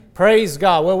Praise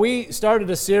God. Well, we started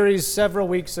a series several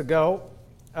weeks ago,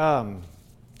 and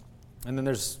then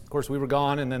of course, we were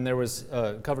gone, and then there was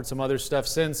covered some other stuff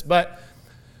since, but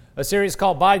a series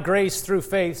called By Grace Through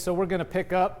Faith, so we're going to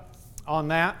pick up on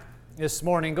that this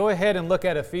morning. Go ahead and look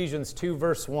at Ephesians 2,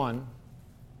 verse 1.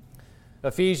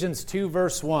 Ephesians 2,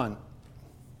 verse 1.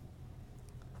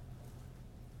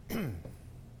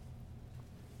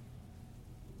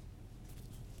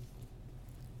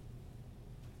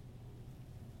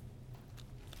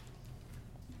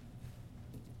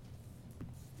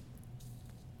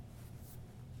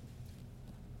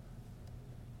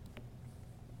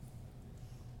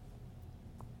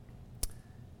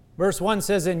 Verse 1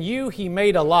 says, "In you he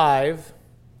made alive,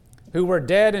 who were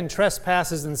dead in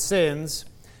trespasses and sins,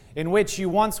 in which you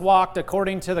once walked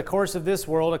according to the course of this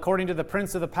world, according to the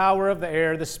prince of the power of the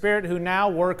air, the spirit who now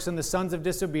works in the sons of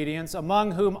disobedience,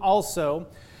 among whom also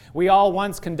we all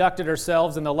once conducted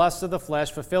ourselves in the lusts of the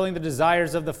flesh, fulfilling the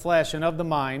desires of the flesh and of the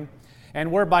mind,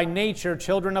 and were by nature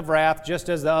children of wrath, just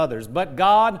as the others. But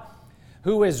God,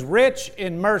 who is rich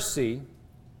in mercy,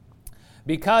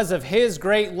 because of His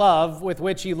great love with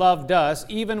which He loved us,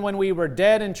 even when we were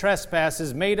dead in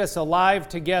trespasses, made us alive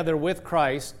together with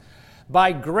Christ.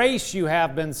 By grace you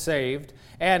have been saved,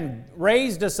 and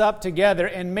raised us up together,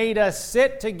 and made us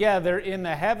sit together in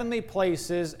the heavenly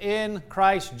places in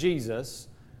Christ Jesus."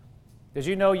 Did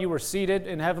you know you were seated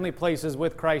in heavenly places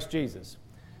with Christ Jesus?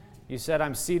 You said,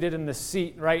 "I'm seated in the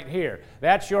seat right here."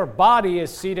 That's your body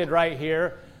is seated right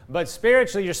here. But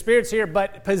spiritually, your spirit's here,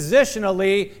 but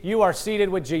positionally, you are seated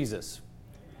with Jesus.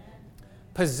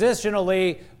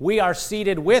 Positionally, we are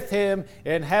seated with Him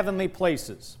in heavenly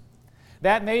places,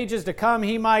 that in ages to come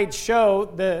He might show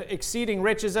the exceeding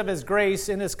riches of His grace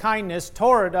in His kindness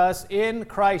toward us in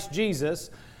Christ Jesus.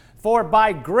 For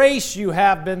by grace you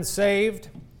have been saved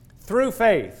through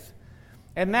faith,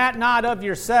 and that not of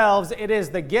yourselves, it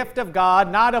is the gift of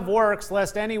God, not of works,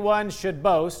 lest anyone should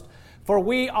boast. For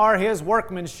we are His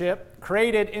workmanship,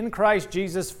 created in Christ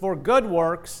Jesus for good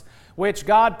works, which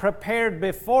God prepared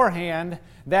beforehand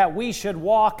that we should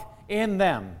walk in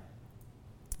them.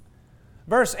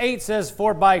 Verse 8 says,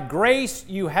 "For by grace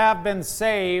you have been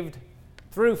saved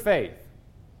through faith."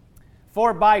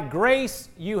 For by grace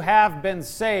you have been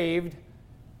saved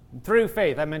through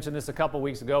faith. I mentioned this a couple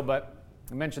weeks ago, but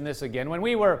I mention this again. When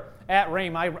we were at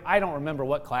Rhema, I don't remember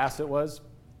what class it was.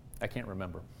 I can't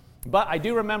remember. But I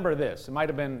do remember this. It might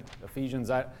have been Ephesians.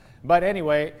 But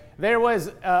anyway, there was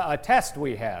a test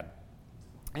we had.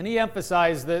 And he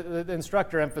emphasized, the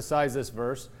instructor emphasized this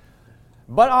verse.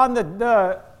 But at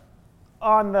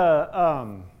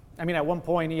one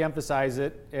point he emphasized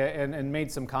it and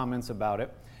made some comments about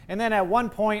it. And then at one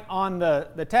point on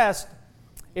the test,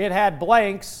 it had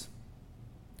blanks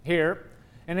here.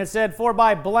 And it said, "For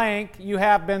by blank you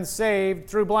have been saved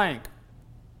through blank."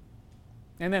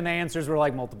 And then the answers were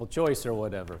like multiple choice or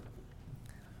whatever.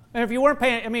 And if you weren't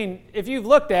paying, if you've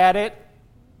looked at it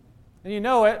and you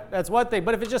know it, that's what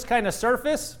but if it's just kind of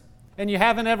surface and you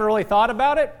haven't ever really thought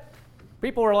about it,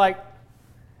 people were like,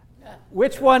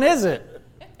 which one is it?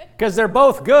 Because they're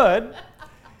both good.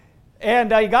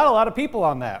 And you got a lot of people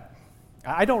on that.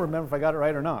 I don't remember if I got it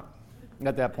right or not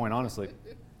at that point, honestly.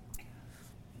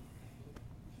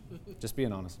 Just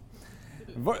being honest.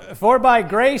 For by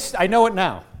grace, I know it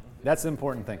now. That's the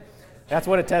important thing. That's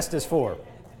what a test is for.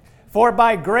 "For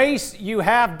by grace you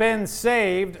have been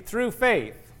saved through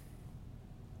faith."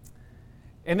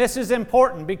 And this is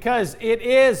important because it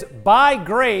is by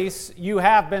grace you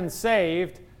have been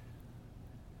saved,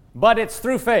 but it's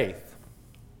through faith.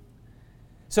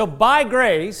 So by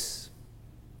grace,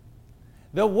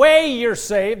 the way you're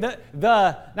saved,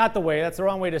 not the way, that's the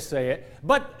wrong way to say it,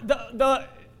 but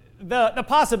the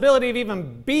possibility of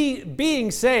even being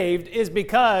saved is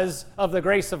because of the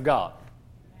grace of God.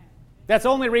 That's the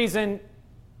only reason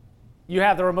you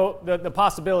have the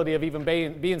possibility of even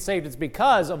being saved. It's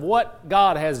because of what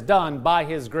God has done by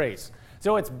His grace.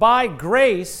 So it's by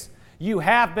grace you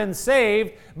have been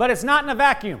saved, but it's not in a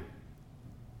vacuum.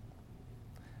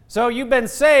 So you've been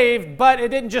saved, but it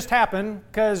didn't just happen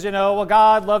because,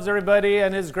 God loves everybody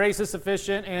and His grace is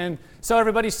sufficient and so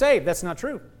everybody's saved. That's not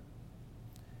true.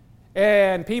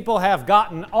 And people have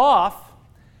gotten off.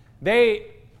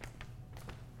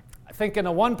 Thinking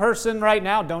of one person right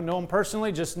now, don't know him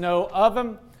personally, just know of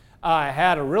him,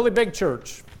 had a really big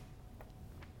church.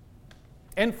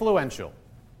 Influential.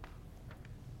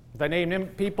 If I named him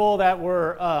people that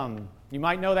were, you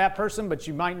might know that person, but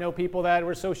you might know people that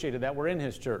were associated, that were in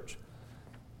his church.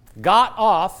 Got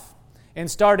off and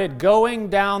started going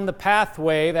down the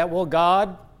pathway that,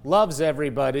 God loves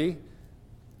everybody,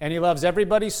 and He loves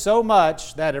everybody so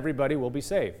much that everybody will be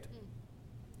saved.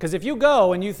 Because if you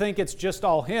go and you think it's just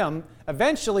all Him,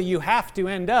 eventually you have to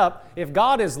end up, if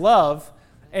God is love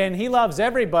and He loves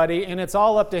everybody and it's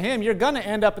all up to Him, you're going to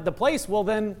end up at the place, well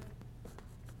then,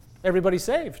 everybody's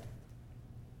saved.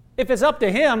 If it's up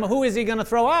to Him, who is He going to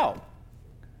throw out?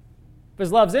 If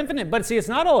His love's infinite. But see, it's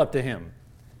not all up to Him.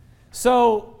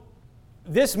 So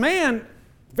this man,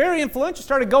 very influential,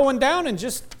 started going down and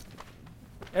just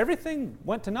everything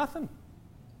went to nothing.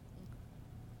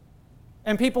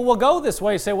 And people will go this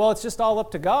way, say, well, it's just all up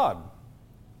to God.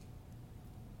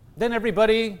 Then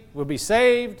everybody will be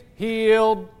saved,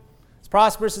 healed, as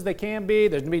prosperous as they can be.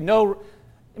 There's going to be no,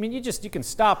 you can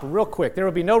stop real quick. There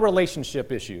will be no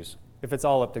relationship issues if it's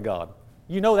all up to God.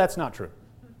 You know that's not true.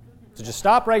 So just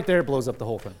stop right there, it blows up the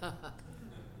whole thing.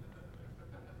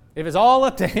 If it's all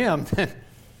up to Him, then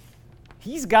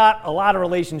He's got a lot of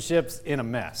relationships in a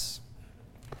mess.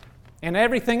 And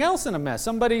everything else in a mess.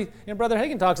 Somebody, Brother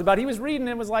Hagin talks about, he was reading,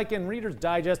 it was like in Reader's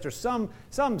Digest or some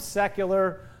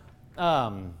secular, I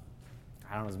don't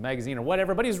know, his magazine or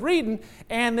whatever, but he's reading,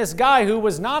 and this guy who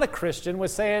was not a Christian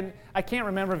was saying, I can't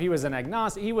remember if he was an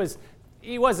agnostic, he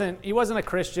wasn't a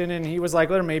Christian, and he was like,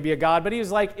 well, there may be a God, but he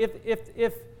was like,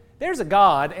 if there's a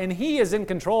God and He is in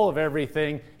control of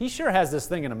everything, He sure has this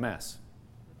thing in a mess.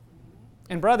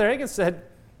 And Brother Hagin said,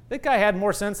 that guy had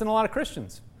more sense than a lot of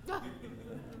Christians.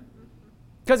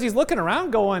 Because he's looking around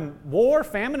going, war,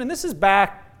 famine, and this is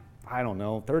back,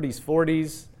 30s,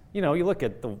 40s. You look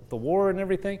at the war and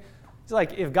everything. He's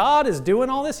like, if God is doing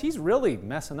all this, He's really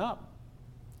messing up.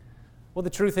 Well,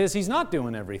 the truth is, He's not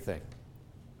doing everything.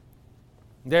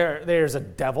 There's a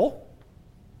devil.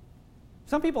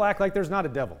 Some people act like there's not a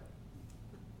devil.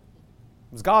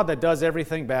 It's God that does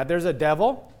everything bad. There's a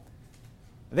devil.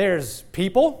 There's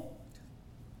people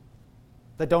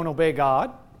that don't obey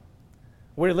God.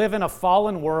 We live in a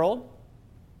fallen world.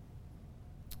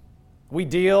 We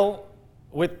deal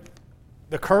with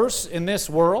the curse in this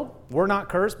world. We're not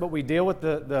cursed, but we deal with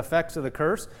the effects of the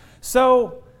curse.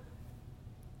 So,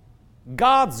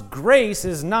 God's grace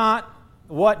is not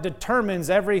what determines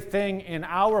everything in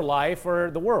our life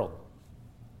or the world.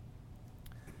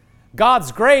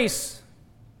 God's grace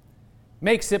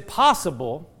makes it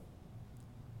possible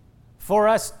for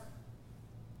us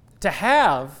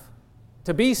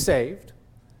to be saved,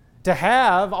 to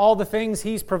have all the things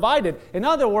He's provided. In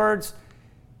other words,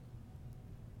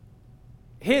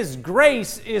 His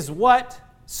grace is what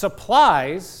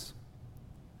supplies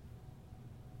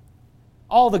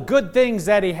all the good things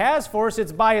that He has for us.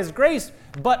 It's by His grace,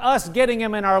 but us getting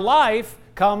Him in our life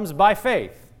comes by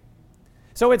faith.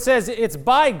 So it says it's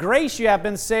by grace you have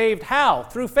been saved. How?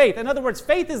 Through faith. In other words,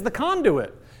 faith is the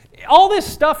conduit. All this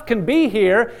stuff can be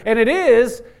here, and it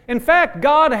is. In fact,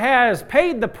 God has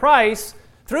paid the price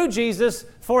through Jesus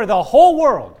for the whole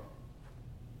world.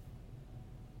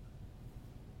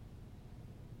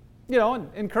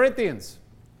 In Corinthians,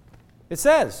 it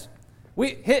says,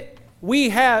 He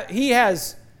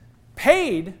has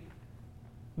paid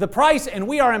the price, and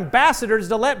we are ambassadors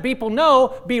to let people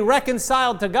know, be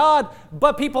reconciled to God,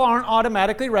 but people aren't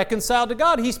automatically reconciled to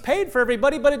God. He's paid for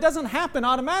everybody, but it doesn't happen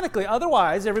automatically.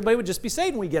 Otherwise, everybody would just be saved,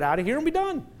 and we get out of here and be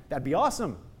done. That'd be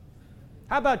awesome.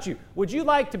 How about you? Would you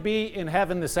like to be in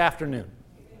heaven this afternoon?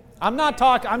 I'm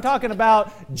talking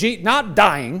about not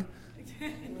dying.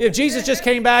 If Jesus just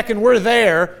came back and we're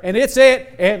there, and it's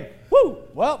it, and whoo,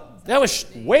 well, that was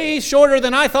way shorter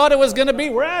than I thought it was going to be.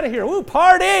 We're out of here. Woo,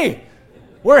 party!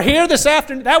 We're here this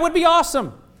afternoon. That would be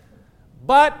awesome.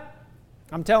 But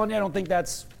I'm telling you, I don't think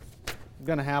that's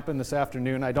going to happen this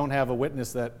afternoon. I don't have a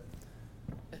witness that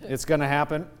it's going to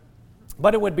happen.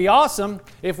 But it would be awesome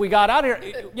if we got out of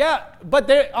here. Yeah,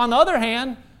 but on the other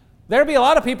hand, there'd be a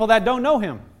lot of people that don't know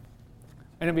Him.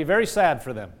 And it'd be very sad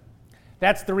for them.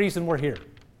 That's the reason we're here.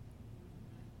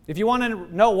 If you want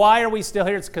to know why are we still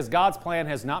here, it's because God's plan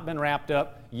has not been wrapped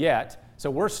up yet. So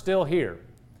we're still here.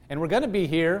 And we're going to be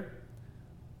here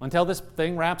until this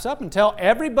thing wraps up, until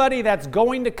everybody that's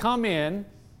going to come in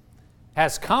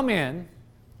has come in.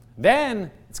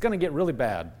 Then it's going to get really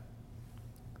bad.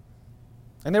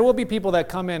 And there will be people that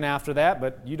come in after that,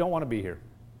 but you don't want to be here.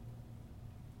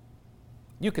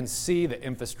 You can see the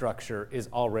infrastructure is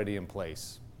already in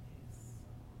place.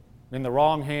 In the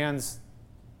wrong hands,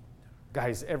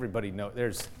 guys, everybody knows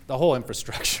there's the whole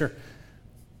infrastructure.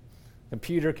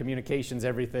 Computer, communications,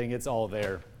 everything, it's all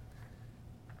there.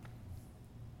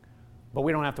 But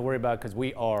we don't have to worry about it because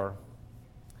we are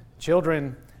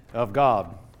children of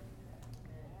God.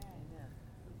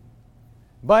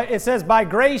 But it says, by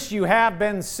grace you have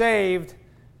been saved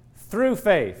through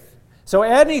faith. So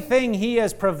anything He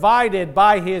has provided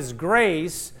by His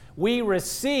grace, we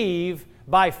receive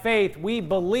by faith. We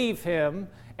believe Him,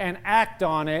 and act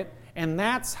on it, and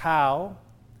that's how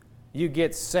you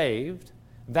get saved.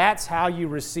 That's how you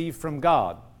receive from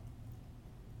God.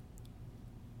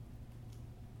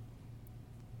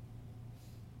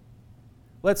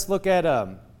 Let's look at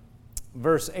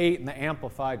verse 8 in the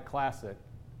Amplified Classic.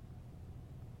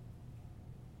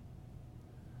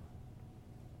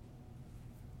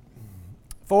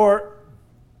 For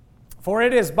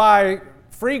it is by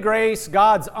free grace,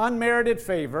 God's unmerited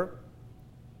favor,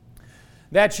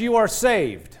 that you are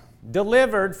saved,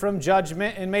 delivered from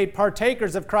judgment, and made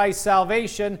partakers of Christ's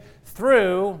salvation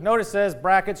through, notice it says,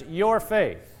 brackets, your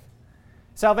faith.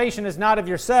 Salvation is not of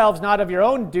yourselves, not of your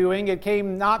own doing. It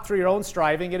came not through your own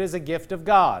striving. It is a gift of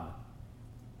God.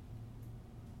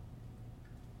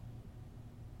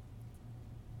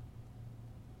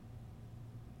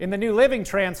 In the New Living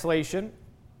Translation,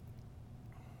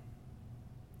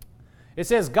 it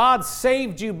says, God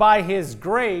saved you by His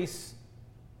grace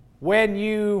when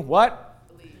you, what?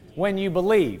 Believed. When you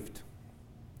believed.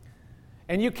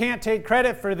 And you can't take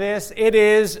credit for this. It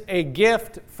is a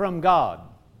gift from God.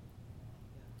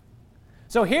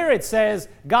 So here it says,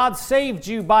 God saved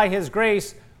you by His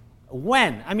grace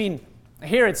when? I mean,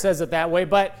 here it says it that way,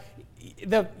 but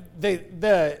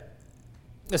the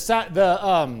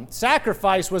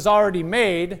sacrifice was already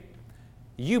made.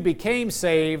 You became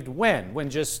saved when? When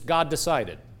just God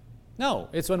decided? No,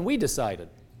 it's when we decided.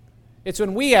 It's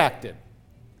when we acted.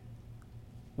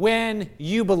 When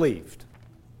you believed.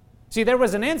 See, there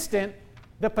was an instant,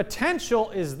 the potential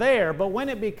is there, but when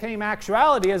it became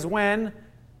actuality is when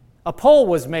a poll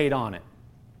was made on it.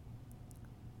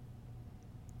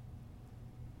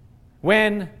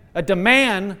 When a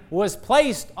demand was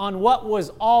placed on what was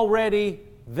already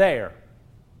there.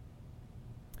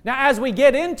 Now, as we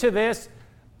get into this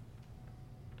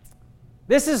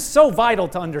is so vital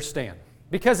to understand.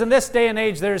 Because in this day and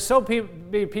age, there's so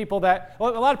many people that,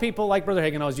 well, a lot of people, like Brother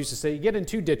Hagin always used to say, you get in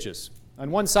two ditches.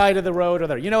 On one side of the road or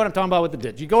there. You know what I'm talking about with the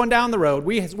ditch. You're going down the road.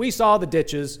 We saw the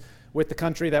ditches with the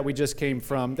country that we just came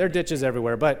from. There are ditches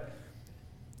everywhere, but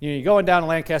you're going down to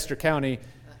Lancaster County,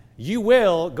 you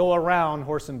will go around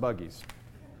horse and buggies.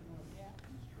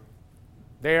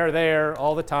 They are there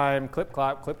all the time, clip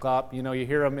clop. You know, you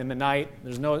hear them in the night.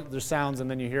 There's sounds, and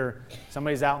then you hear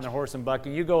somebody's out in their horse and buggy.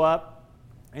 You go up,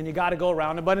 and you got to go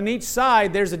around it. But on each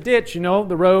side, there's a ditch. You know,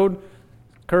 the road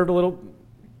curved a little,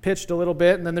 pitched a little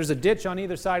bit, and then there's a ditch on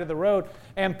either side of the road.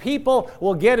 And people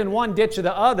will get in one ditch or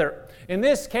the other. In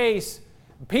this case,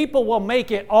 people will make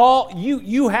it all,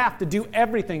 you have to do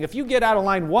everything. If you get out of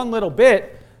line one little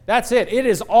bit, that's it. It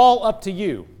is all up to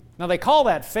you. Now, they call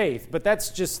that faith, but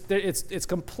that's just, it's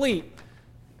complete,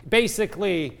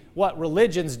 basically what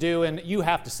religions do, and you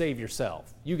have to save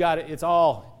yourself. You got it. It's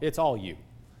all you.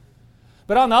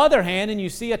 But on the other hand, and you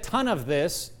see a ton of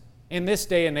this in this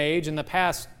day and age, in the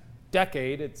past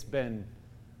decade, it's been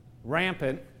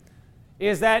rampant,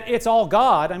 is that it's all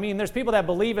God. I mean, there's people that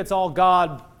believe it's all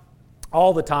God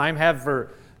all the time, have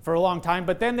for a long time,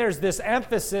 but then there's this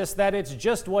emphasis that it's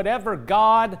just whatever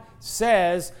God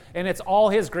says, and it's all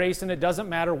His grace, and it doesn't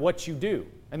matter what you do.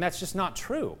 And that's just not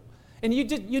true. And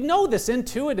you know this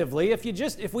intuitively.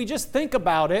 If we just think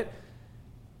about it,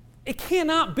 it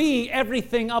cannot be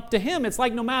everything up to Him. It's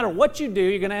like no matter what you do,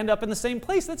 you're going to end up in the same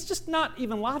place. That's just not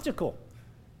even logical.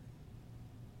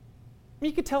 I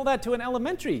mean, you could tell that to an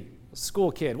elementary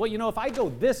school kid. Well, you know, if I go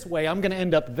this way, I'm going to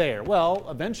end up there. Well,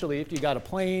 eventually, if you got a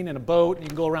plane and a boat, and you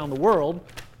can go around the world,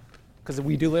 because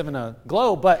we do live in a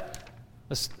globe, but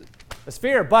a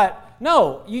sphere. But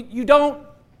no, you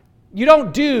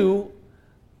don't do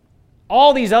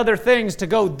all these other things to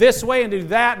go this way and do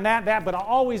that and that, but I'll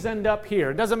always end up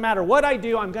here. It doesn't matter what I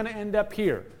do, I'm going to end up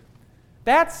here.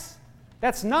 That's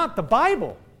not the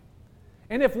Bible.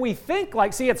 And if we think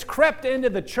like, see, it's crept into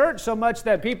the church so much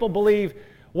that people believe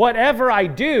whatever I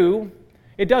do,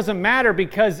 it doesn't matter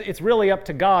because it's really up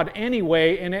to God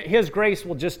anyway, and His grace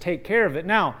will just take care of it.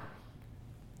 Now,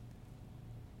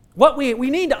 what we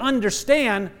need to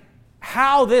understand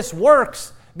how this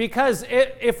works, because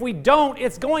if we don't,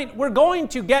 we're going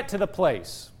to get to the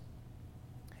place,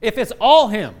 if it's all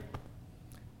Him,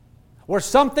 where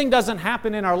something doesn't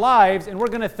happen in our lives and we're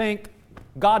going to think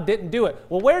God didn't do it.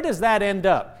 Well, where does that end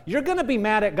up? You're going to be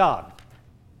mad at God.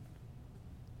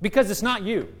 Because it's not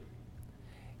you.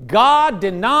 God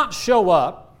did not show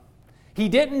up. He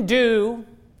didn't do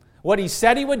what He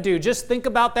said He would do. Just think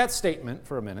about that statement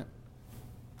for a minute.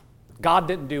 God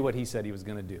didn't do what He said He was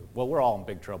going to do. Well, we're all in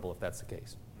big trouble if that's the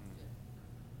case.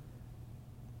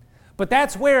 But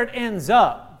that's where it ends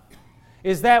up,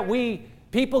 is that we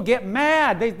People get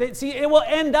mad. They see, it will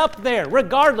end up there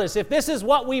regardless. If this is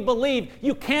what we believe,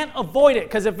 you can't avoid it,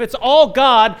 because if it's all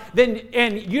God, then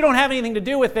and you don't have anything to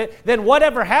do with it, then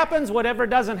whatever happens, whatever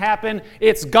doesn't happen,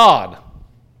 it's God.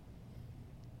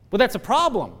 Well, that's a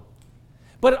problem.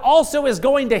 But it also is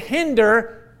going to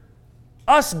hinder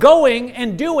us going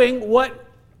and doing what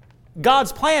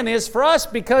God's plan is for us,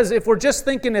 because if we're just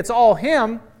thinking it's all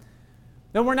Him,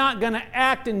 then we're not going to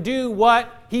act and do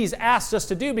what He's asked us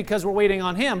to do because we're waiting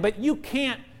on Him. But you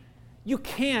can't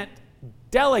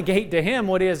delegate to Him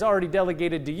what He has already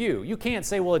delegated to you. You can't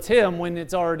say, well, it's Him when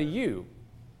it's already you.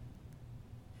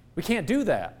 We can't do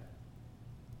that.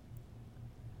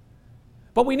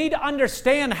 But we need to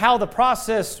understand how the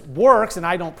process works, and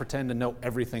I don't pretend to know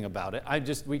everything about it.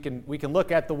 We can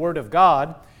look at the Word of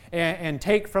God and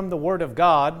take from the Word of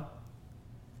God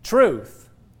truth.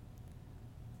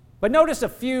 But notice a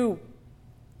few,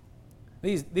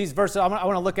 these verses. I want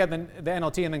to look at the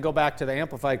NLT and then go back to the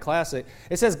Amplified Classic.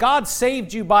 It says, God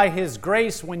saved you by His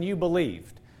grace when you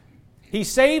believed. He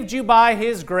saved you by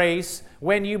His grace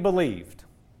when you believed.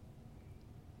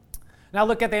 Now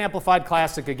look at the Amplified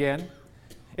Classic again.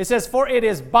 It says, for it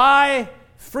is by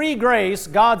free grace,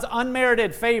 God's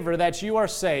unmerited favor, that you are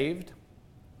saved,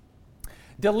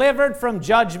 delivered from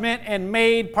judgment, and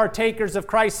made partakers of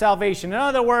Christ's salvation. In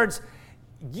other words,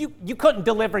 you couldn't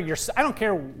deliver yourself. I don't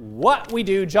care what we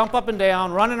do, jump up and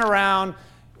down, running around.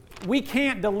 We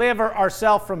can't deliver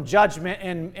ourselves from judgment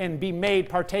and be made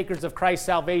partakers of Christ's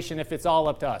salvation if it's all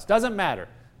up to us. Doesn't matter.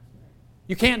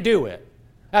 You can't do it.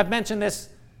 I've mentioned this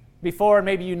before, and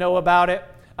maybe you know about it.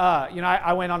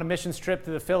 I went on a missions trip to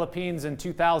the Philippines in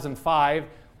 2005,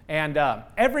 and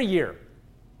every year,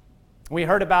 we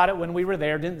heard about it when we were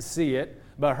there, didn't see it,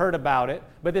 but heard about it.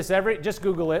 But just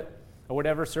Google it, or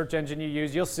whatever search engine you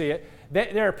use, you'll see it.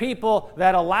 There are people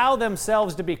that allow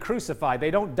themselves to be crucified.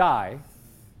 They don't die,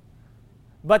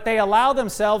 but they allow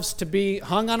themselves to be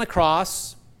hung on a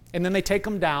cross, and then they take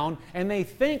them down, and they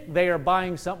think they are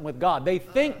buying something with God. They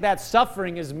think that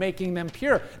suffering is making them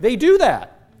pure. They do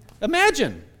that.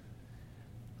 Imagine.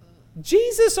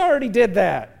 Jesus already did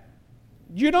that.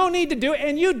 You don't need to do it,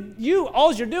 and you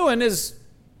all you're doing is,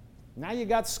 now you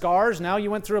got scars, now you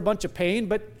went through a bunch of pain,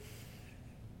 but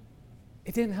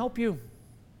it didn't help you.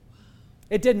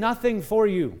 It did nothing for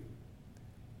you.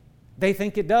 They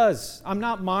think it does. I'm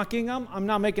not mocking them. I'm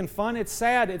not making fun. It's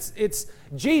sad. It's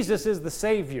Jesus is the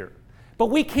Savior. But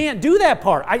we can't do that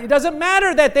part. It doesn't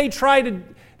matter that they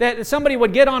that somebody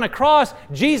would get on a cross.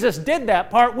 Jesus did that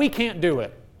part. We can't do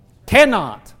it.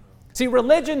 Cannot. See,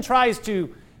 religion tries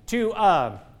to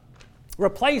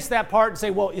replace that part and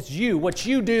say, well, it's you, what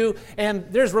you do. And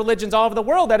there's religions all over the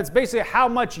world that it's basically how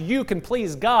much you can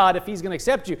please God if He's going to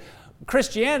accept you.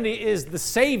 Christianity is the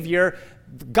Savior.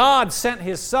 God sent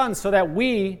His Son so that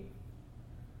we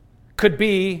could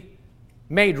be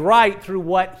made right through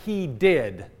what He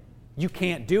did. You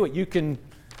can't do it. You can,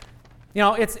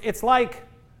 it's like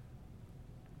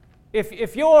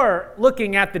if you're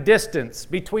looking at the distance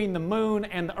between the moon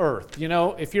and the earth,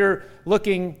 if you're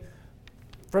looking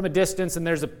from a distance and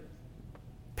there's a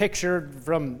picture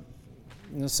from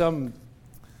some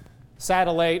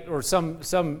satellite or some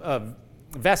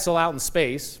vessel out in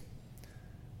space,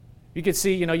 you could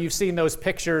see, you've seen those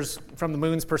pictures from the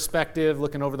moon's perspective,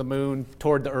 looking over the moon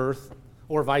toward the earth,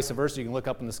 or vice versa. You can look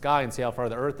up in the sky and see how far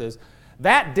the earth is.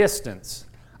 That distance,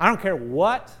 I don't care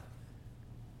what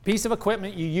piece of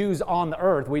equipment you use on the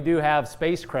earth, we do have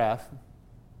spacecraft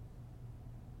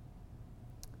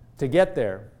to get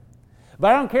there.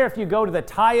 But I don't care if you go to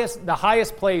the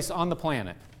highest place on the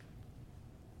planet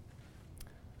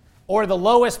or the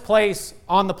lowest place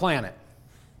on the planet,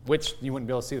 which you wouldn't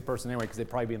be able to see the person anyway because they'd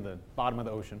probably be in the bottom of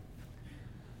the ocean.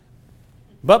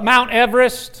 But Mount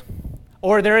Everest,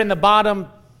 or they're in the bottom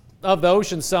of the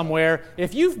ocean somewhere,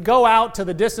 if you go out to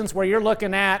the distance where you're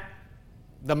looking at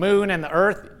the moon and the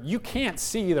earth, you can't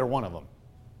see either one of them.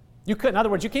 In other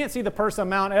words, you can't see the person on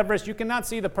Mount Everest. You cannot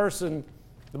see the person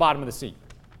at the bottom of the sea.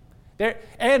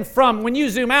 And from when you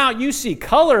zoom out, you see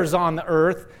colors on the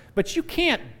earth, but you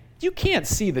can't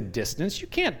see the distance. You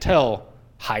can't tell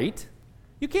height.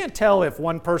 You can't tell if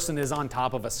one person is on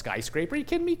top of a skyscraper. Are you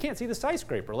kidding me? You can't see the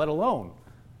skyscraper, let alone.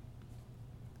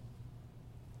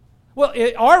 Well,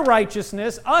 our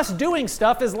righteousness, us doing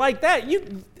stuff is like that.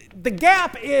 The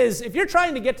gap is, if you're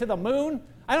trying to get to the moon,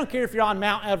 I don't care if you're on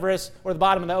Mount Everest or the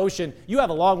bottom of the ocean, you have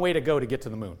a long way to go to get to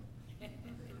the moon.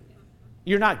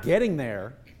 You're not getting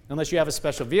there unless you have a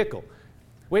special vehicle.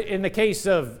 In the case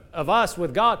of us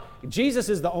with God, Jesus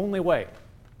is the only way.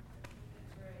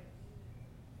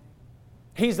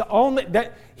 He's the only,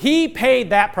 He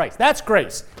paid that price. That's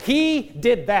grace. He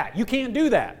did that. You can't do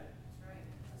that.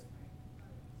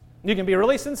 You can be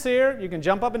really sincere, you can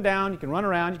jump up and down, you can run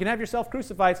around, you can have yourself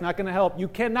crucified, it's not going to help. You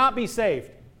cannot be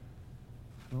saved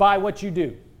by what you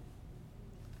do.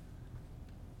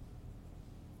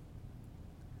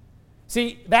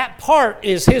 See, that part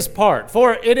is his part.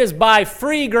 For it is by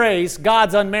free grace,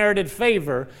 God's unmerited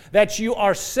favor, that you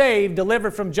are saved,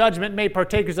 delivered from judgment, made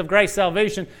partakers of grace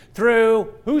salvation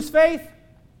through whose faith?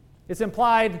 It's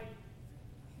implied,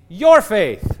 your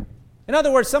faith. In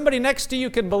other words, somebody next to you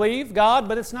can believe God,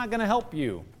 but it's not going to help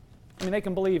you. I mean, they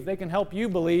can believe, they can help you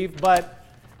believe, but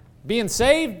being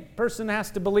saved, person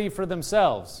has to believe for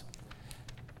themselves.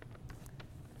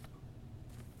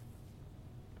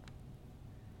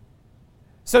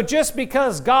 So just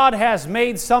because God has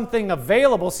made something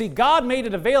available, see, God made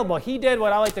it available. He did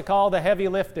what I like to call the heavy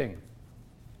lifting.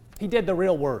 He did the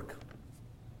real work.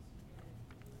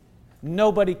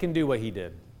 Nobody can do what he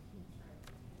did.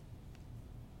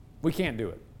 We can't do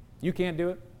it. You can't do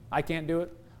it. I can't do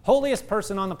it. Holiest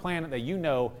person on the planet that you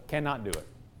know cannot do it.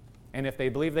 And if they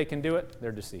believe they can do it,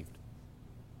 they're deceived.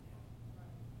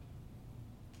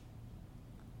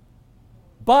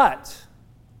 But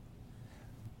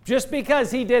just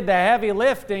because he did the heavy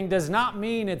lifting does not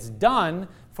mean it's done.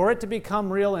 For it to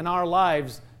become real in our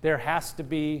lives, there has to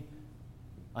be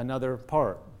another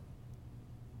part.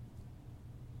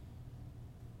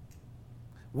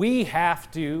 We have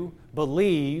to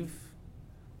believe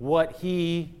what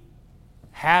he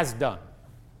has done.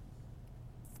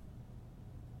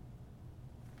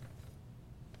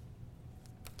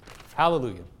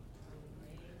 Hallelujah.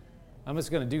 I'm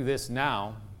just going to do this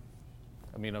now.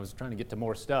 I mean, I was trying to get to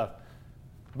more stuff.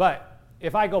 But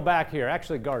if I go back here,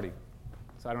 actually, Gardy,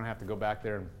 so I don't have to go back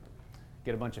there and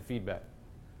get a bunch of feedback.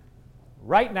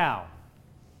 Right now,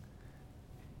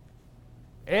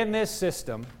 in this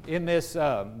system, in this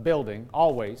building,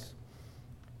 always,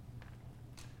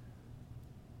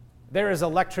 there is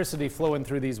electricity flowing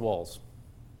through these walls.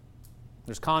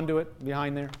 There's conduit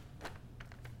behind there.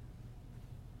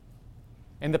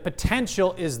 And the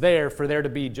potential is there for there to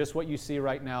be just what you see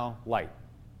right now, light.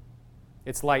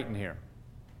 It's light in here.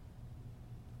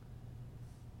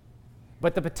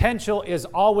 But the potential is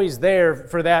always there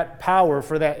for that power,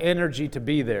 for that energy to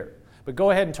be there. But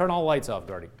go ahead and turn all the lights off,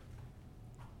 Gardy.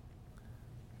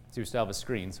 So you still have a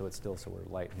screen, so it's still sort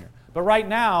of light in here. But right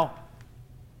now,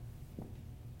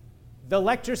 the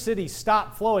electricity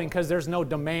stopped flowing because there's no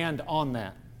demand on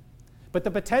that. But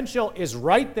the potential is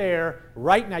right there,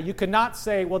 right now. You cannot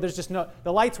say, well, there's just no,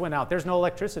 the lights went out, there's no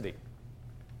electricity.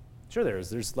 Sure there is.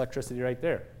 There's electricity right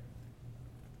there.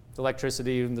 There's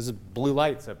electricity, and there's blue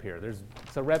lights up here. There's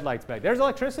some red lights back. There's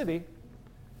electricity.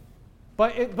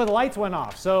 But the lights went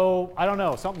off, so I don't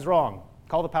know, something's wrong.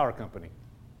 Call the power company.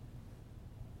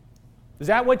 Is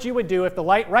that what you would do if the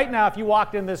light, right now, if you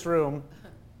walked in this room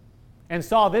and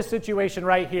saw this situation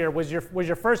right here, was your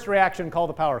first reaction call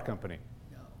the power company?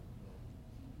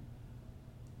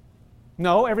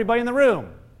 No, everybody in the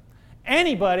room.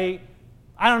 Anybody,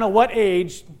 I don't know what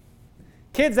age,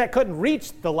 kids that couldn't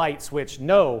reach the light switch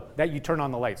know that you turn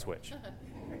on the light switch.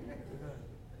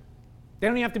 They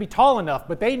don't even have to be tall enough,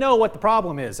 but they know what the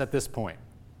problem is at this point.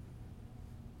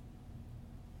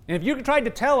 And if you tried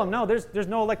to tell them, no, there's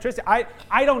no electricity,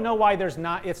 I don't know why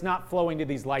it's not flowing to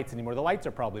these lights anymore. The lights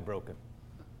are probably broken.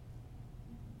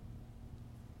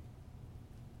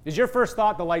 Is your first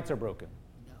thought the lights are broken?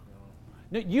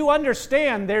 No. You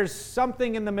understand there's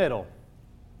something in the middle.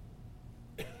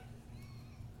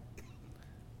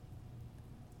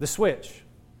 The switch.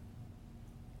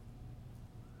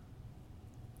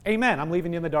 Amen. I'm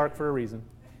leaving you in the dark for a reason.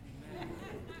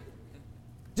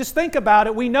 Just think about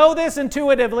it. We know this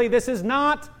intuitively. This is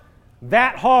not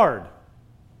that hard.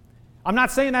 I'm not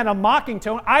saying that in a mocking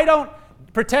tone. I don't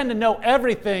pretend to know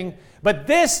everything, but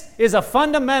this is a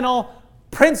fundamental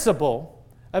principle.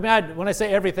 I mean, when I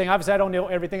say everything, obviously I don't know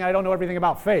everything. I don't know everything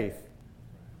about faith.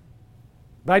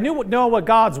 But I know what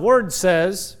God's Word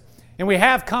says, and we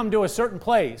have come to a certain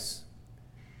place.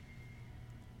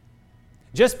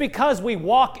 Just because we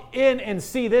walk in and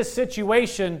see this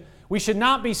situation, we should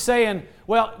not be saying,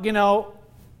 well, you know,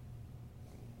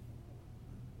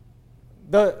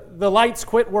 the lights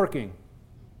quit working.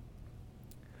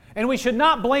 And we should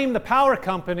not blame the power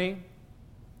company.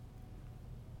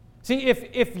 See,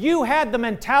 if you had the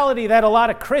mentality that a lot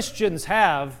of Christians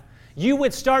have, you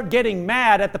would start getting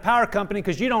mad at the power company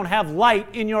because you don't have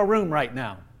light in your room right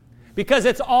now. Because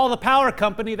it's all the power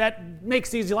company that makes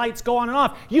these lights go on and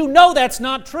off. You know that's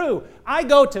not true. I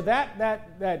go to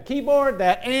that keyboard,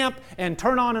 that amp, and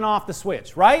turn on and off the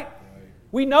switch, right?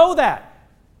 We know that.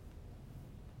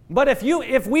 But if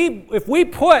we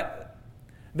put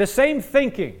the same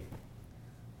thinking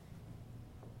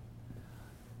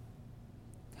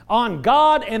on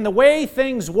God and the way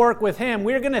things work with Him,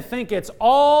 we're going to think it's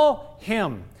all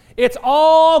Him. It's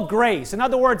all grace. In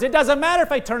other words, it doesn't matter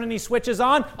if I turn any switches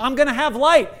on, I'm going to have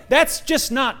light. That's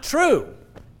just not true.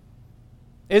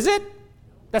 Is it?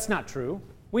 That's not true.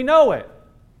 We know it.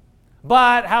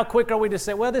 But how quick are we to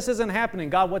say, well, this isn't happening.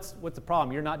 God, what's the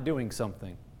problem? You're not doing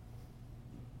something.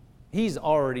 He's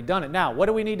already done it. Now, what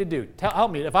do we need to do?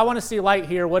 Help me. If I want to see light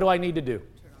here, what do I need to do?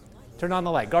 Turn on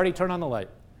the light. Gardy, turn on the light.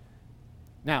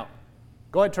 Now,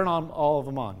 go ahead and turn on all of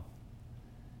them on.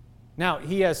 Now,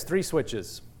 he has 3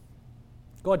 switches.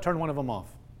 Go ahead and turn one of them off.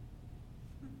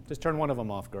 Just turn one of them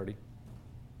off, Gardy.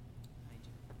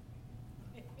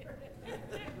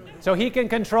 So he can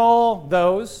control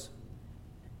those.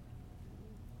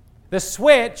 The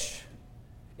switch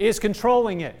is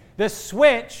controlling it. The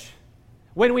switch,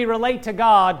 when we relate to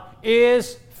God,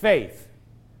 is faith.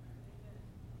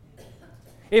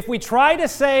 If we try to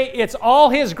say it's all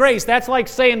His grace, that's like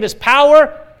saying this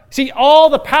power, see all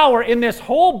the power in this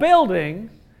whole building,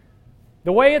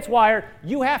 the way it's wired,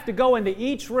 you have to go into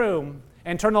each room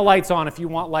and turn the lights on if you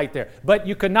want light there. But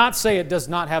you cannot say it does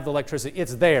not have the electricity.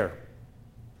 It's there.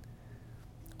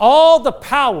 All the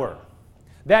power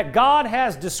that God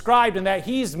has described and that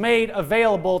He's made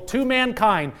available to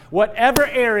mankind, whatever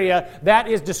area that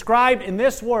is described in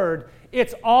this word,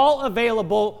 it's all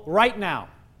available right now.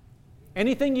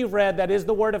 Anything you've read that is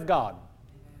the Word of God.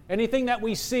 Anything that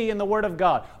we see in the Word of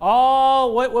God.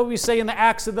 All what we say in the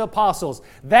Acts of the Apostles.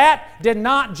 That did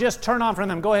not just turn on for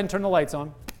them. Go ahead and turn the lights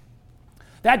on.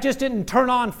 That just didn't turn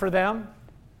on for them.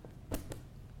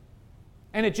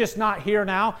 And it's just not here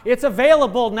now. It's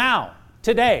available now,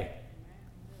 today.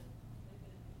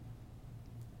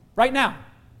 Right now.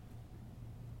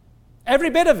 Every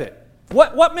bit of it.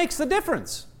 What makes the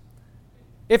difference?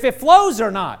 If it flows or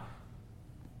not.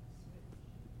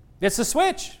 It's the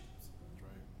switch.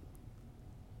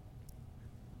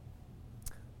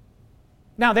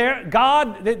 Now,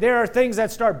 there are things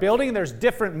that start building. There's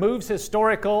different moves,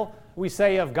 historical, we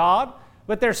say, of God.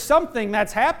 But there's something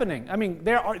that's happening. I mean,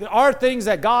 there are things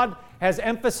that God has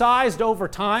emphasized over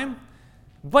time.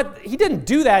 But He didn't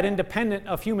do that independent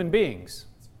of human beings.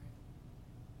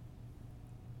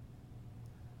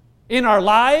 In our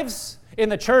lives, in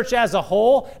the church as a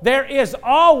whole, there is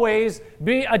always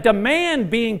a demand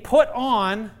being put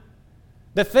on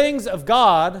the things of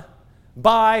God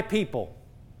by people.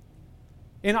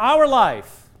 In our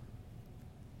life,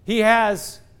 He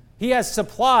has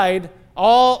supplied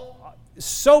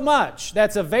so much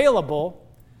that's available,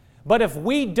 but if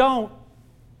we don't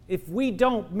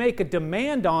make a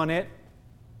demand on it,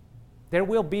 there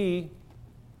will be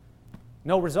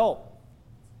no result.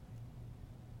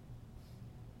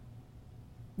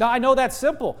 Now, I know that's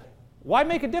simple. Why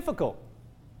make it difficult?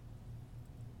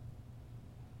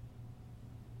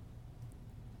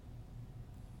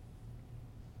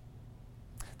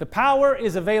 The power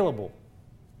is available.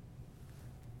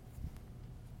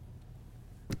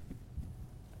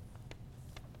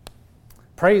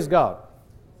 Praise God.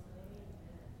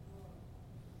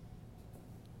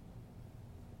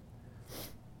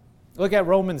 Look at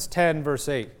Romans 10, verse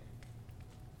 8.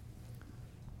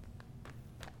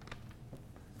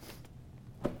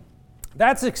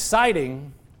 That's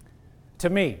exciting to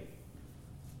me.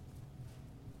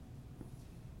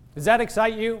 Does that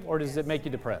excite you, or does it make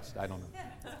you depressed? I don't know.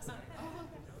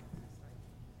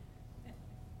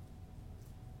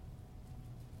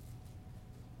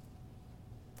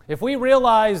 If we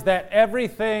realize that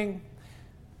everything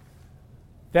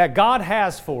that God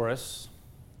has for us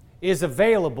is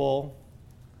available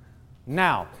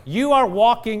now, you are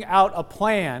walking out a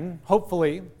plan,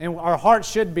 hopefully, and our heart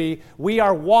should be, we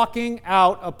are walking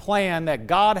out a plan that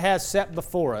God has set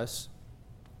before us.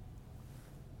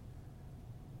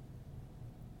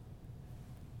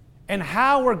 And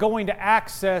how we're going to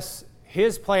access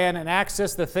His plan and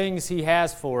access the things He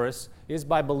has for us is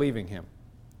by believing Him.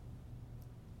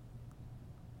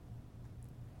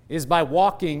 Is by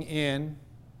walking in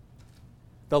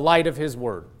the light of His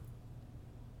Word.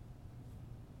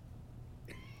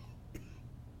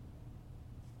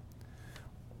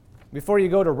 Before you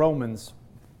go to Romans,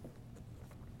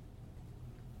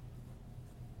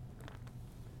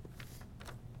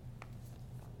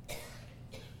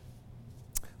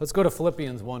 let's go to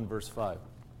Philippians 1, verse 5.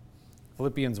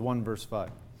 Philippians 1, verse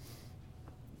 5.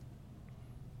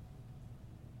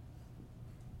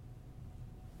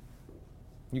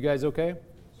 You guys okay?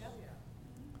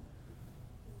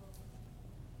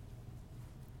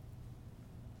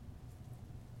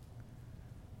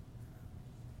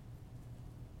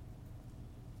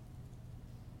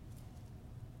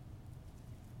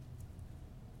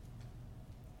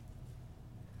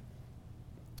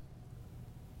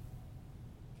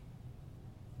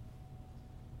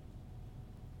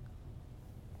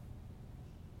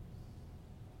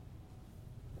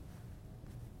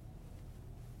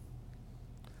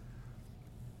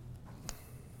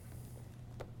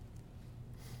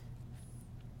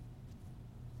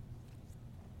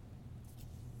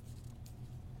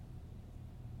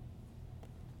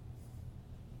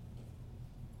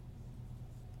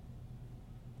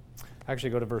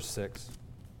 Actually, go to verse 6.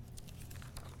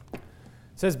 It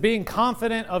says, being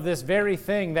confident of this very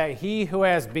thing, that he who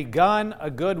has begun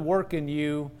a good work in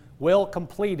you will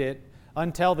complete it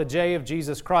until the day of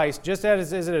Jesus Christ, just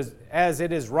as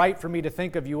it is right for me to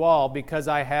think of you all, because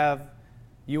I have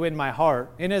you in my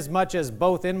heart, inasmuch as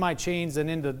both in my chains and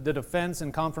in the defense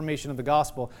and confirmation of the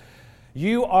gospel,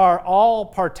 you are all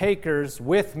partakers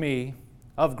with me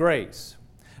of grace.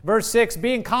 Verse 6,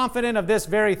 being confident of this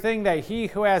very thing, that he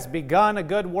who has begun a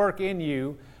good work in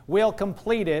you will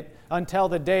complete it until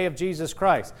the day of Jesus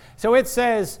Christ. So it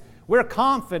says we're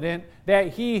confident that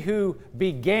he who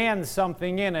began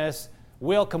something in us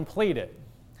will complete it.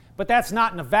 But that's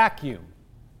not in a vacuum.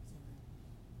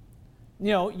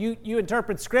 You know, you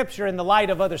interpret Scripture in the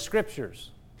light of other Scriptures.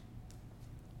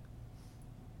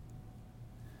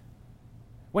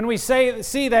 When we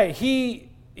see that he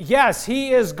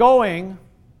is going,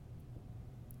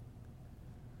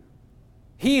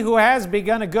 he who has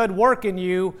begun a good work in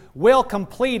you will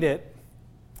complete it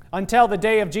until the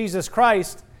day of Jesus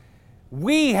Christ.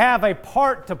 We have a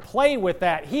part to play with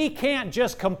that. He can't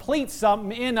just complete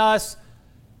something in us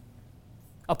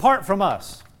apart from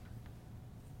us.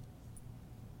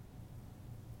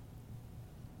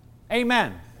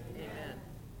 Amen. Amen.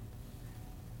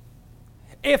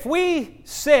 If we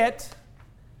sit,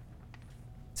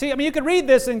 you could read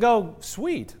this and go,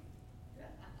 sweet.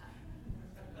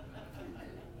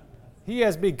 He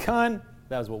has begun,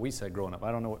 that was what we said growing up.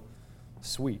 I don't know what,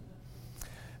 sweet.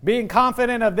 Being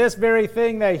confident of this very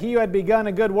thing, that he who had begun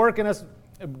a good work in us,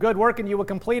 a good work in you will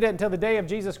complete it until the day of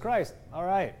Jesus Christ. All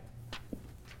right.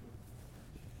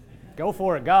 Go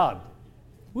for it, God.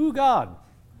 Woo, God.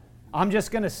 I'm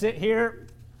just going to sit here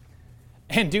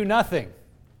and do nothing.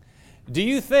 Do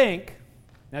you think,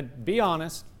 now be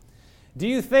honest, do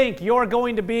you think you're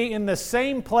going to be in the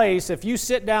same place if you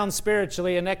sit down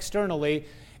spiritually and externally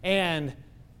and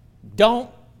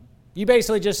you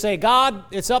basically just say, God,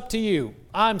 it's up to you.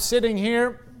 I'm sitting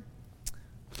here.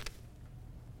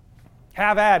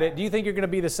 Have at it. Do you think you're going to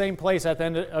be the same place at the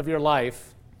end of your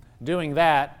life doing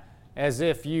that as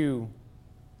if you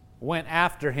went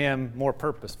after him more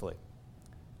purposefully?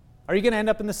 Are you going to end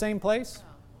up in the same place?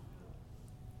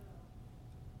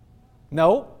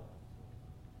 No.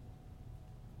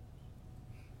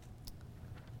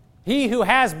 He who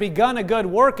has begun a good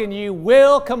work in you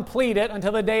will complete it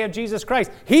until the day of Jesus Christ.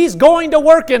 He's going to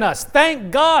work in us.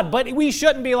 Thank God. But we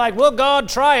shouldn't be like, well, God,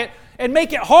 try it and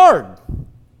make it hard.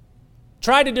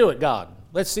 Try to do it, God.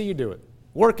 Let's see you do it.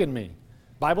 Work in me.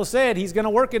 Bible said he's going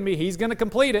to work in me. He's going to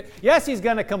complete it. Yes, he's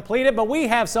going to complete it, but we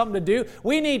have something to do.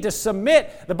 We need to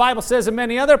submit. The Bible says in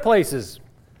many other places,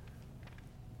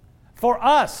 for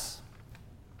us.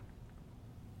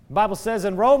 The Bible says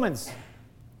in Romans,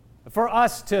 for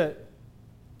us to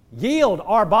yield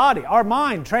our body, our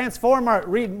mind,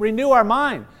 renew our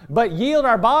mind, but yield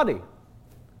our body.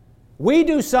 We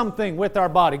do something with our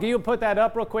body. Can you put that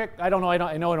up real quick? I know I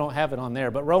don't have it on there,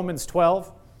 but Romans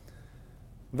 12,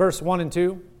 verse 1 and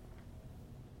 2.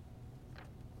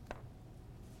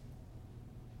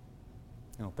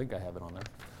 I don't think I have it on there.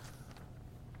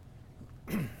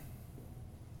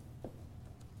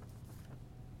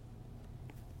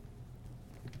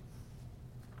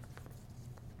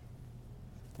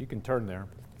 You can turn there.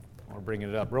 I'll bring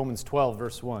it up. Romans 12,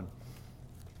 verse 1.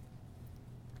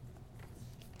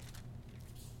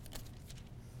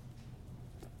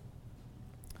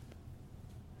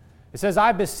 It says,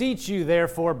 I beseech you,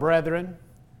 therefore, brethren,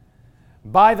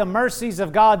 by the mercies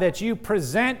of God, that you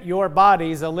present your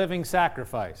bodies a living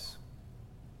sacrifice.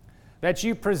 That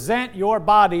you present your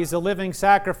bodies a living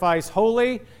sacrifice,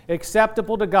 holy,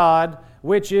 acceptable to God,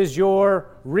 which is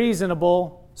your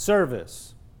reasonable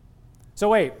service. So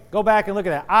wait, go back and look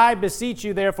at that. I beseech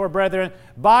you, therefore, brethren,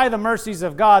 by the mercies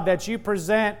of God, that you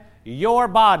present your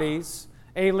bodies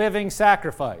a living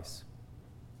sacrifice,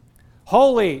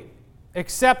 holy,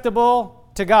 acceptable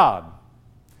to God,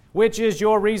 which is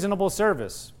your reasonable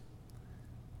service.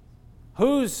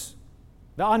 Who's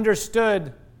the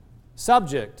understood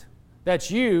subject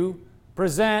that you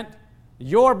present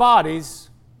your bodies?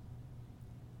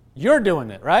 You're doing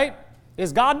it, right?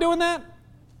 Is God doing that?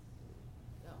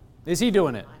 Is he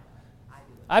doing it?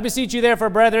 I beseech you, therefore,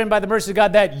 brethren, by the mercy of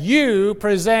God, that you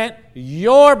present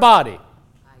your body.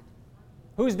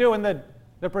 Who's doing the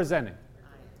presenting?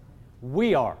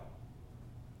 We are.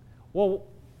 Well,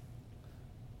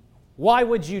 why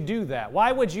would you do that?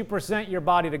 Why would you present your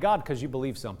body to God? Because you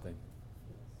believe something.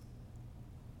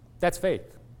 That's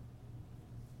faith.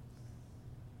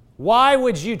 Why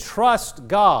would you trust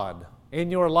God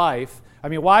in your life? I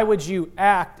mean, why would you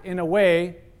act in a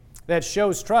way that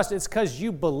shows trust? It's because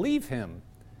you believe him.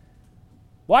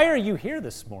 Why are you here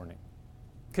this morning?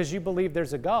 Because you believe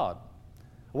there's a God.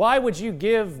 Why would you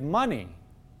give money?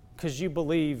 Because you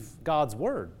believe God's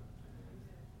Word.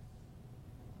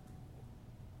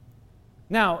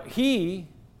 Now, He,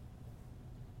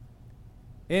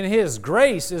 in His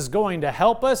grace, is going to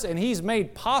help us, and He's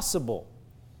made possible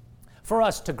for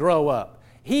us to grow up.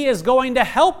 He is going to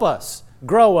help us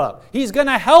grow up. He's going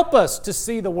to help us to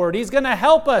see the Word. He's going to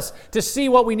help us to see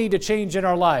what we need to change in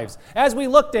our lives. As we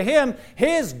look to Him,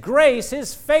 His grace,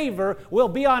 His favor will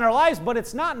be on our lives, but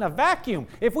it's not in a vacuum.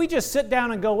 If we just sit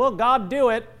down and go, well, God, do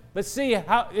it. Let's see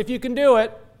if you can do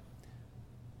it.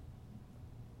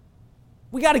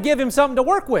 We got to give Him something to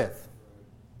work with.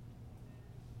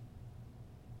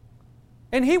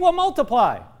 And He will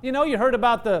multiply. You know, you heard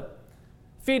about the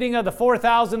feeding of the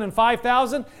 4,000 and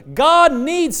 5,000. God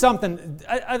needs something.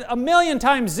 A million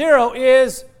times zero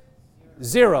is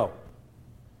zero.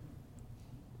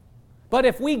 But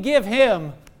if we give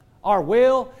Him our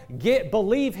will,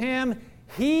 believe Him,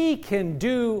 He can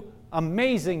do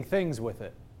amazing things with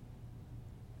it.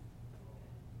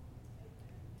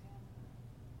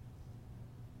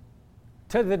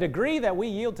 To the degree that we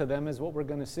yield to them is what we're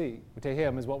going to see. To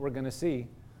Him is what we're going to see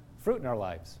fruit in our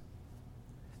lives.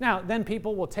 Now, then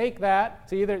people will take that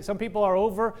to either, some people are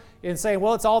over and saying,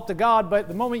 well, it's all up to God, but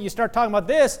the moment you start talking about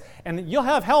this, and you'll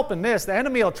have help in this, the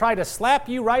enemy will try to slap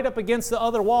you right up against the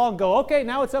other wall and go, okay,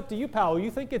 now it's up to you, pal. You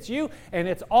think it's you, and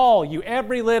it's all you.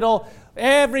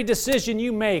 Every decision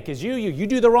you make is you. You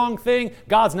do the wrong thing,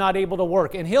 God's not able to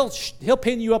work, and He'll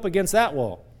pin you up against that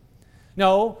wall.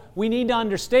 No, we need to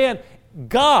understand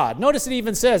God. Notice it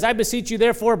even says, I beseech you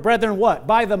therefore, brethren, what?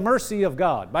 By the mercy of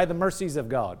God, by the mercies of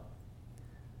God.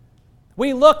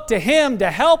 We look to Him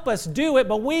to help us do it,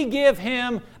 but we give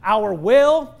Him our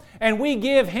will, and we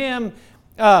give Him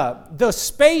the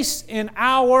space in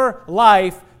our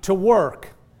life to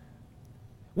work.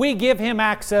 We give Him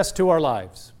access to our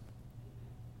lives.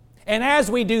 And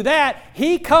as we do that,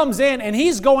 He comes in and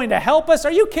He's going to help us.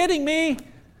 Are you kidding me?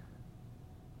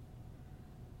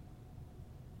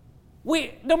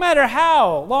 No matter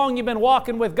how long you've been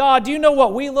walking with God, do you know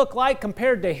what we look like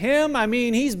compared to Him? I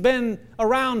mean, He's been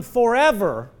around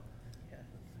forever.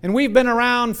 And we've been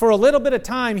around for a little bit of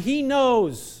time. He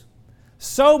knows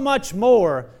so much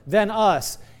more than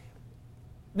us.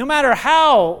 No matter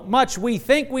how much we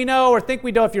think we know or think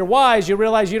we know, if you're wise, you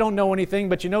realize you don't know anything,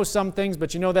 but you know some things,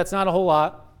 but you know that's not a whole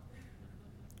lot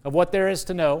of what there is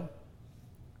to know.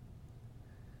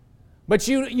 But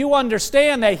you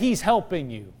understand that He's helping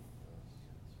you.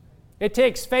 It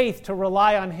takes faith to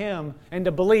rely on Him and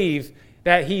to believe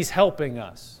that He's helping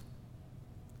us.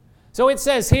 So it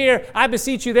says here, I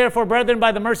beseech you therefore, brethren,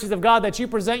 by the mercies of God, that you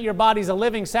present your bodies a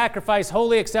living sacrifice,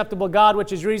 wholly acceptable to God,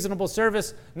 which is reasonable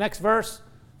service. Next verse.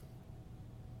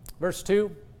 Verse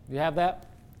 2. You have that?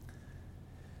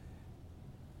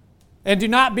 And do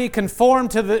not be conformed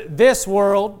to this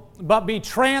world, but be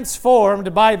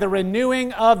transformed by the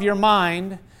renewing of your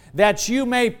mind, that you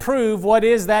may prove what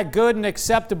is that good and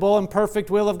acceptable and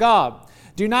perfect will of God.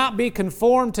 Do not be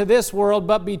conformed to this world,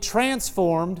 but be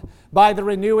transformed by the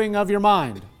renewing of your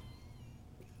mind.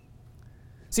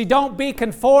 See, don't be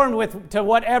conformed to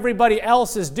what everybody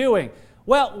else is doing.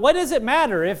 Well, what does it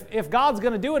matter? If God's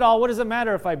going to do it all, what does it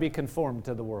matter if I be conformed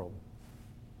to the world?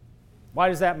 Why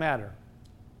does that matter?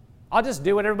 I'll just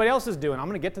do what everybody else is doing. I'm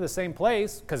going to get to the same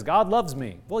place because God loves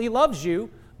me. Well, He loves you,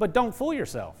 but don't fool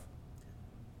yourself.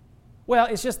 Well,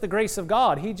 it's just the grace of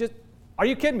God. Are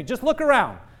you kidding me? Just look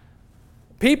around.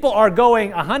 People are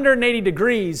going 180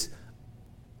 degrees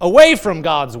away from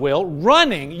God's will,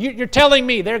 running. You're telling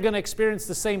me they're going to experience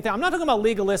the same thing. I'm not talking about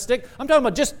legalistic. I'm talking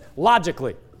about just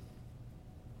logically.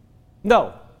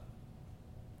 No.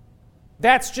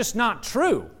 That's just not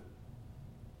true.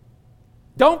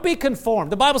 Don't be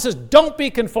conformed. The Bible says don't be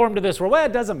conformed to this world. Well,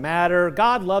 it doesn't matter.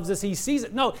 God loves us. He sees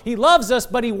it. No, He loves us,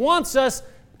 but He wants us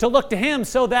to look to Him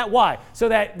so that why? So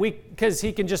that because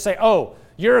He can just say, oh,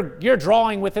 you're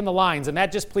drawing within the lines, and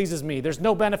that just pleases me. There's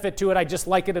no benefit to it. I just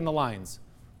like it in the lines.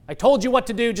 I told you what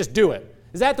to do, just do it.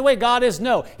 Is that the way God is?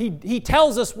 No. He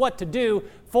tells us what to do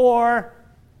for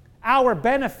our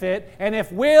benefit, and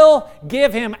if we'll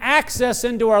give Him access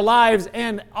into our lives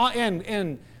and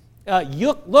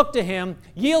look to Him,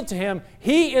 yield to Him,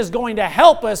 He is going to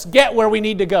help us get where we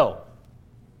need to go.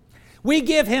 We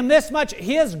give Him this much,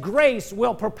 His grace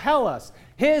will propel us.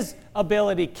 His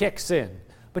ability kicks in.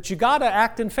 But you got to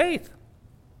act in faith.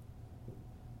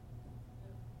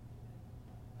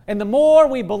 And the more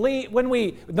we believe,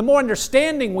 the more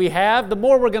understanding we have, the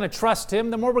more we're going to trust Him,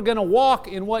 the more we're going to walk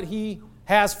in what He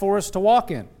has for us to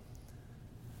walk in.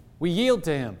 We yield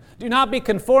to Him. Do not be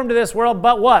conformed to this world,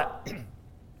 but what?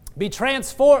 Be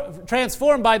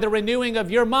transformed by the renewing of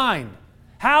your mind.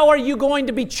 How are you going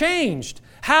to be changed?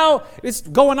 How it's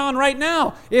going on right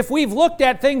now. If we've looked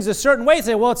at things a certain way,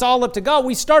 say, well, it's all up to God,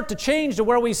 we start to change to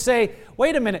where we say,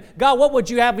 wait a minute, God, what would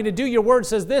you have me to do? Your word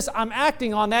says this, I'm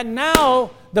acting on that. Now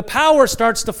the power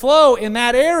starts to flow in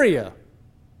that area.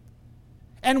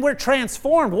 And we're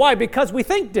transformed. Why? Because we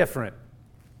think different.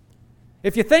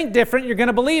 If you think different, you're going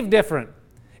to believe different.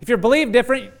 If you believe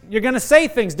different, you're going to say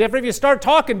things different. If you start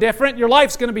talking different, your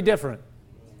life's going to be different.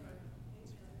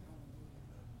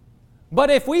 But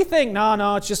if we think,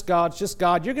 no, it's just God,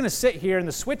 you're going to sit here and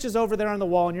the switch is over there on the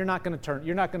wall and you're not going to turn,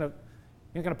 you're not going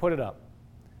to put it up.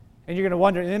 And you're going to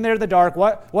wonder, and in there in the dark,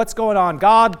 what's going on?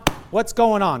 God, what's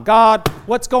going on? God,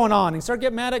 what's going on? And you start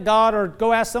getting mad at God or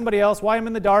go ask somebody else why I'm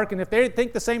in the dark. And if they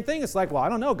think the same thing, it's like, well, I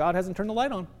don't know. God hasn't turned the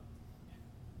light on.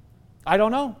 I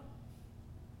don't know.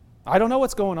 I don't know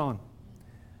what's going on.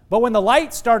 But when the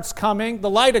light starts coming, the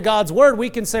light of God's Word, we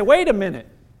can say, wait a minute.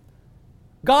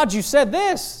 God, you said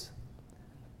this.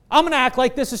 I'm going to act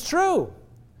like this is true.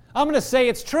 I'm going to say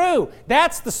it's true.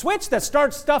 That's the switch that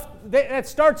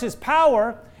starts His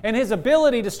power and His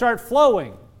ability to start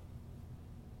flowing.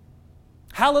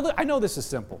 Hallelujah. I know this is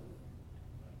simple.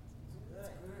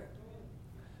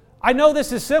 I know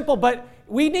this is simple, but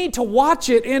we need to watch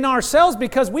it in ourselves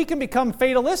because we can become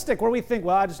fatalistic where we think,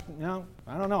 well, I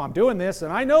don't know, I'm doing this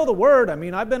and I know the Word. I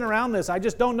mean, I've been around this. I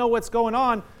just don't know what's going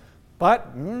on. But,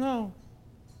 I don't know.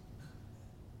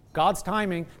 God's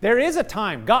timing. There is a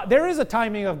time. There is a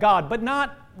timing of God, but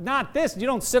not this. You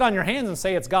don't sit on your hands and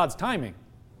say it's God's timing.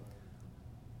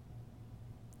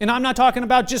 And I'm not talking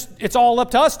about just it's all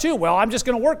up to us too. Well, I'm just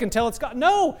going to work until it's God.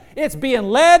 No, it's being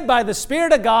led by the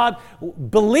Spirit of God,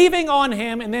 believing on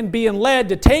Him, and then being led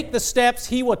to take the steps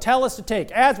He will tell us to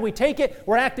take. As we take it,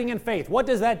 we're acting in faith. What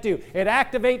does that do? It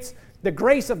activates the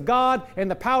grace of God and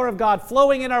the power of God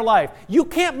flowing in our life. You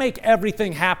can't make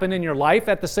everything happen in your life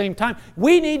at the same time.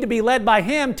 We need to be led by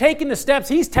Him, taking the steps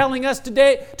He's telling us to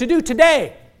do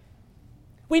today.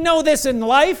 We know this in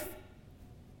life.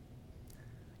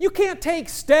 You can't take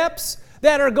steps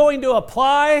that are going to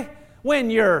apply when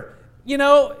you're, in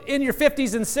your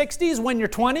 50s and 60s, when you're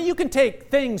 20. You can take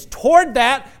things toward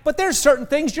that, but there's certain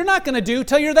things you're not going to do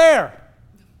till you're there.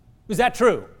 Is that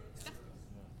true?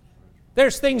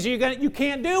 There's things you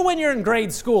can't do when you're in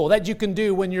grade school that you can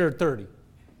do when you're 30.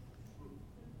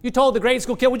 You told the grade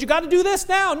school kid, well, you got to do this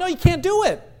now. No, you can't do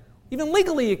it. Even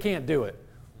legally, you can't do it.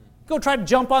 Go try to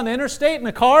jump on the interstate in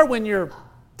a car when you're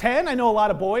 10. I know a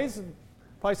lot of boys,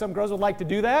 probably some girls would like to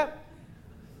do that.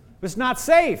 But it's not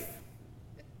safe,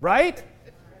 right?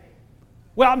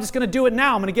 Well, I'm just going to do it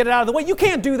now. I'm going to get it out of the way. You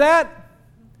can't do that.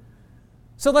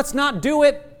 So let's not do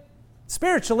it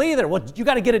spiritually either. Well, you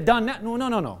got to get it done now.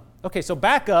 No. Okay, so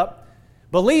back up.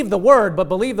 Believe the Word, but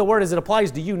believe the Word as it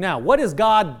applies to you now. What is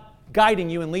God guiding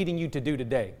you and leading you to do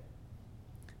today?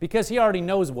 Because He already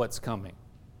knows what's coming.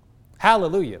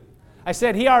 Hallelujah. I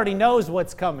said He already knows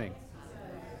what's coming.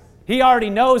 He already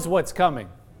knows what's coming.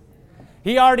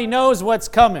 He already knows what's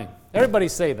coming. Everybody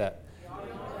say that.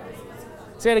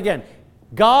 Say it again.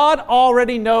 God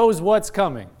already knows what's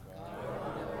coming.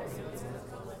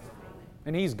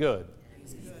 And He's good.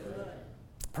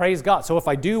 Praise God. So if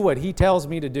I do what He tells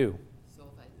me to do.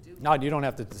 No, you don't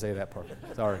have to say that part.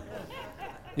 Sorry.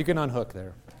 You can unhook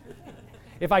there.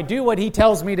 If I do what He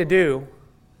tells me to do,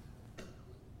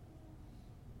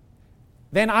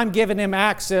 then I'm giving Him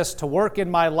access to work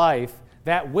in my life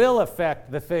that will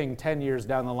affect the thing 10 years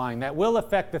down the line, that will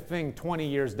affect the thing 20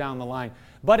 years down the line.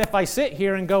 But if I sit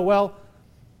here and go, well,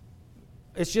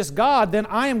 it's just God, then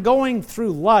I am going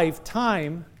through life,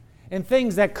 time, and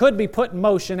things that could be put in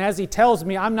motion as He tells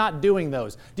me I'm not doing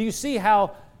those. Do you see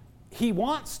how He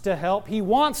wants to help, He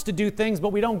wants to do things,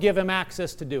 but we don't give Him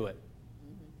access to do it?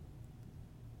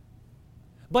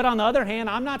 But on the other hand,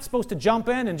 I'm not supposed to jump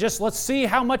in and just let's see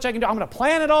how much I can do. I'm going to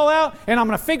plan it all out, and I'm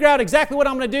going to figure out exactly what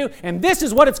I'm going to do, and this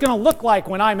is what it's going to look like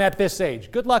when I'm at this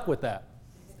age. Good luck with that.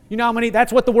 You know how many?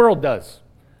 That's what the world does.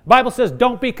 The Bible says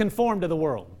don't be conformed to the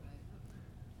world.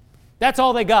 That's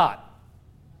all they got.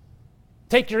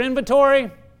 Take your inventory,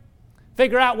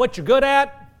 figure out what you're good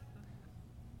at,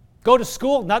 go to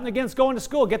school, nothing against going to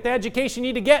school, get the education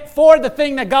you need to get for the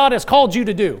thing that God has called you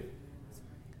to do.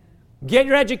 Get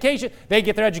your education. They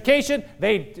get their education,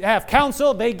 they have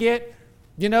counsel, they get,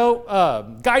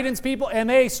 guidance people, and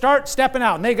they start stepping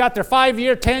out, and they got their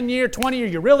 5-year, 10-year, 20-year,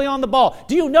 you're really on the ball.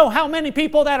 Do you know how many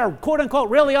people that are quote-unquote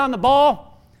really on the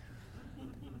ball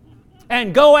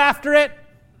and go after it?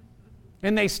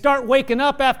 And they start waking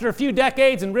up after a few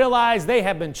decades and realize they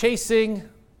have been chasing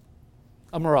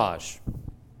a mirage.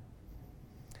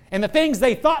 And the things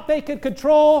they thought they could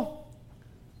control,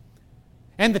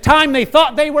 And the time they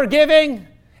thought they were giving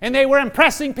and they were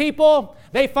impressing people,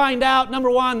 they find out, number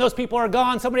one, those people are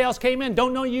gone. Somebody else came in,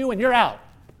 don't know you, and you're out.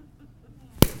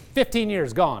 15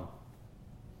 years gone.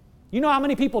 You know how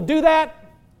many people do that?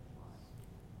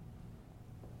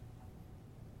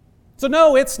 So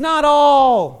no, it's not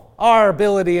all our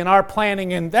ability and our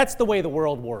planning, and that's the way the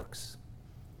world works.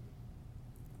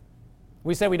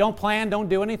 We say we don't plan, don't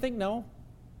do anything. No.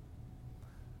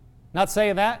 Not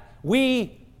saying that.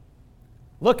 We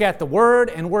look at the Word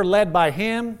and we're led by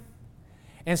Him.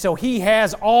 And so He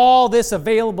has all this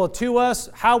available to us.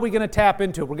 How are we going to tap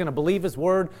into it? We're going to believe His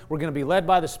Word. We're going to be led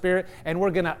by the Spirit. And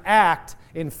we're going to act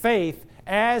in faith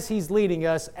as He's leading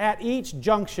us at each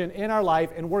junction in our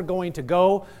life. And we're going to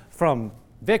go from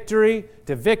victory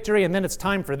to victory. And then it's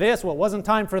time for this. Well, it wasn't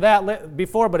time for that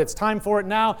before, but it's time for it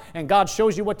now. And God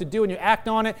shows you what to do and you act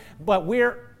on it. But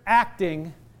we're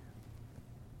acting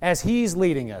as He's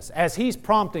leading us, as He's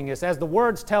prompting us, as the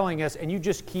Word's telling us, and you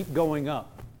just keep going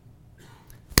up.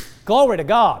 Glory to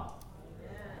God.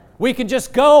 Amen. We can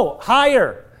just go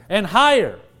higher and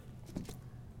higher.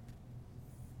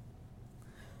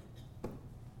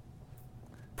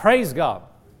 Praise God.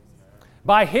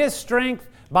 By His strength,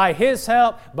 by His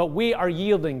help, but we are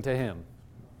yielding to Him.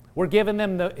 We're giving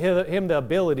Him the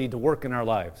ability to work in our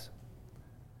lives.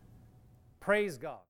 Praise God.